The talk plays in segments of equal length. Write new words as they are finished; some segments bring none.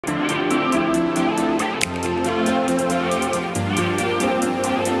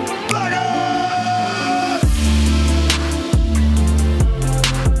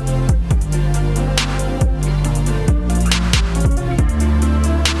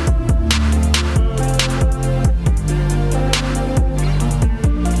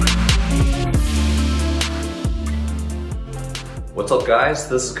guys,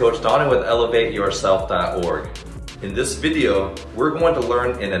 this is Coach Donnie with ElevateYourself.org. In this video, we're going to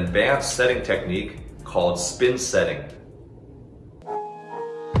learn an advanced setting technique called spin setting.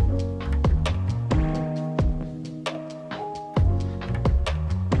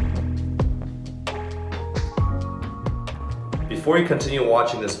 Before you continue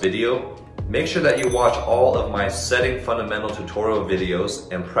watching this video, make sure that you watch all of my setting fundamental tutorial videos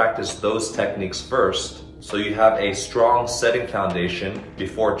and practice those techniques first so you have a strong setting foundation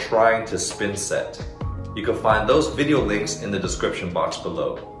before trying to spin set. You can find those video links in the description box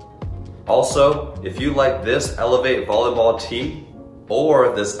below. Also, if you like this Elevate Volleyball tee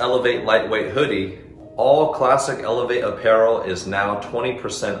or this Elevate Lightweight hoodie, all classic Elevate apparel is now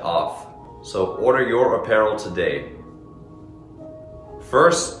 20% off. So order your apparel today.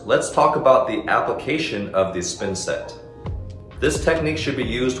 First, let's talk about the application of the spin set. This technique should be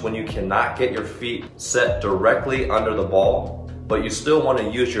used when you cannot get your feet set directly under the ball, but you still want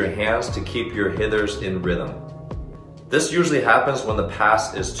to use your hands to keep your hitters in rhythm. This usually happens when the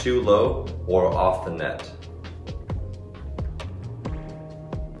pass is too low or off the net.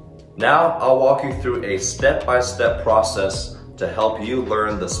 Now, I'll walk you through a step-by-step process to help you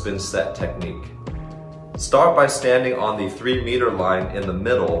learn the spin set technique. Start by standing on the 3-meter line in the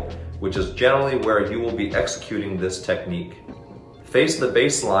middle, which is generally where you will be executing this technique. Face the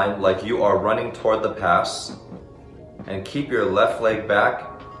baseline like you are running toward the pass, and keep your left leg back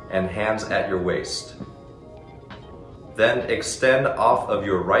and hands at your waist. Then extend off of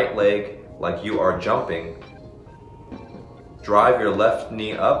your right leg like you are jumping. Drive your left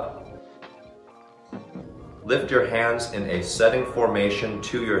knee up. Lift your hands in a setting formation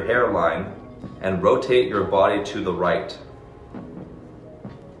to your hairline and rotate your body to the right.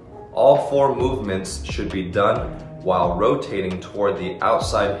 All 4 movements should be done while rotating toward the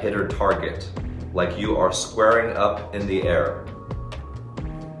outside hitter target, like you are squaring up in the air.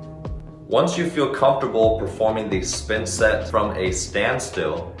 Once you feel comfortable performing the spin set from a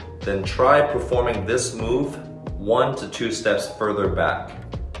standstill, then try performing this move 1 to 2 steps further back.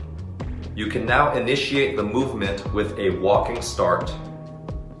 You can now initiate the movement with a walking start.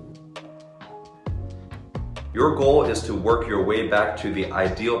 Your goal is to work your way back to the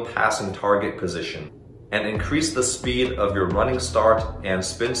ideal passing target position and increase the speed of your running start and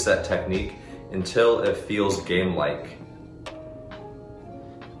spin set technique until it feels game-like.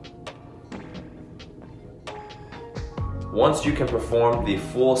 Once you can perform the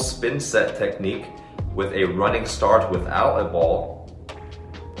full spin set technique with a running start without a ball,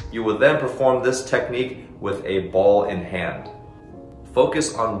 you will then perform this technique with a ball in hand.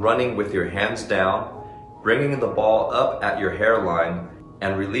 Focus on running with your hands down, bringing the ball up at your hairline,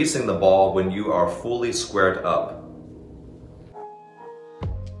 and releasing the ball when you are fully squared up.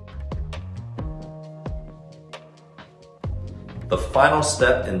 The final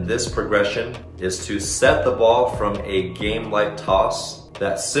step in this progression is to set the ball from a game-like toss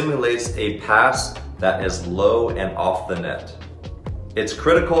that simulates a pass that is low and off the net. It's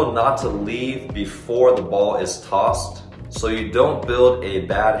critical not to leave before the ball is tossed, so you don't build a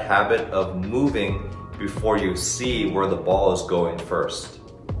bad habit of moving before you see where the ball is going first.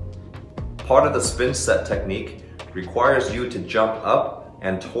 Part of the spin set technique requires you to jump up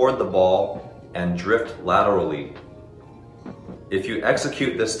and toward the ball and drift laterally. If you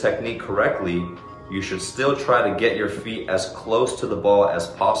execute this technique correctly, you should still try to get your feet as close to the ball as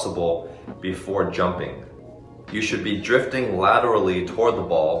possible before jumping. You should be drifting laterally toward the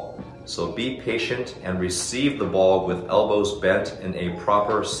ball, so be patient and receive the ball with elbows bent in a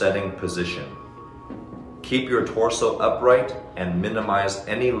proper setting position. Keep your torso upright and minimize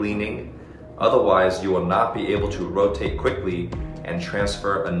any leaning, otherwise you will not be able to rotate quickly and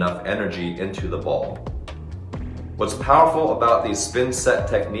transfer enough energy into the ball. What's powerful about the spin set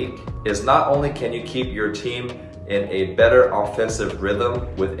technique is not only can you keep your team in a better offensive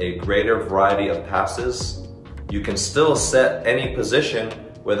rhythm with a greater variety of passes, you can still set any position,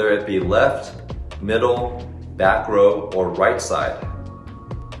 whether it be left, middle, back row, or right side.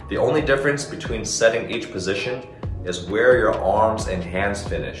 The only difference between setting each position is where your arms and hands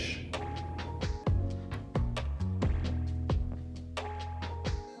finish.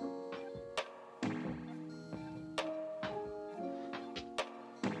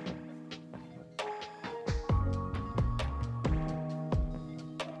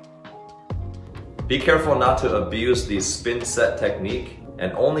 Be careful not to abuse the spin set technique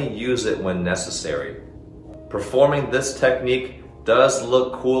and only use it when necessary. Performing this technique does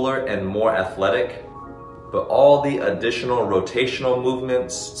look cooler and more athletic, but all the additional rotational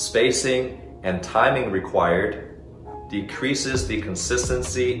movements, spacing, and timing required decreases the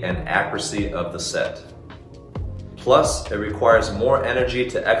consistency and accuracy of the set. Plus, it requires more energy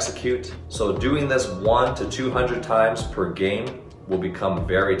to execute, so doing this 100 to 200 times per game will become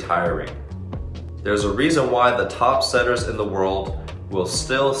very tiring. There's a reason why the top setters in the world will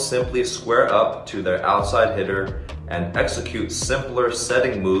still simply square up to their outside hitter and execute simpler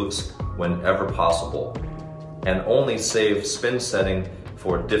setting moves whenever possible, and only save spin setting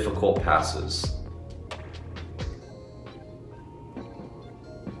for difficult passes.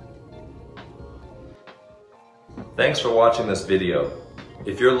 Thanks for watching this video.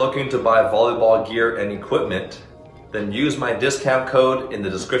 If you're looking to buy volleyball gear and equipment, then use my discount code in the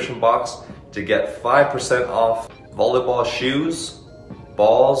description box to get 5% off volleyball shoes,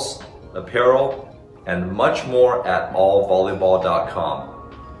 balls, apparel, and much more at allvolleyball.com.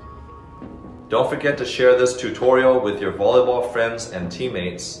 Don't forget to share this tutorial with your volleyball friends and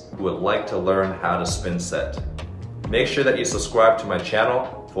teammates who would like to learn how to spin set. Make sure that you subscribe to my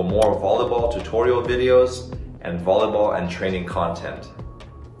channel for more volleyball tutorial videos and volleyball and training content.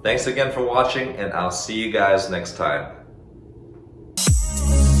 Thanks again for watching, and I'll see you guys next time.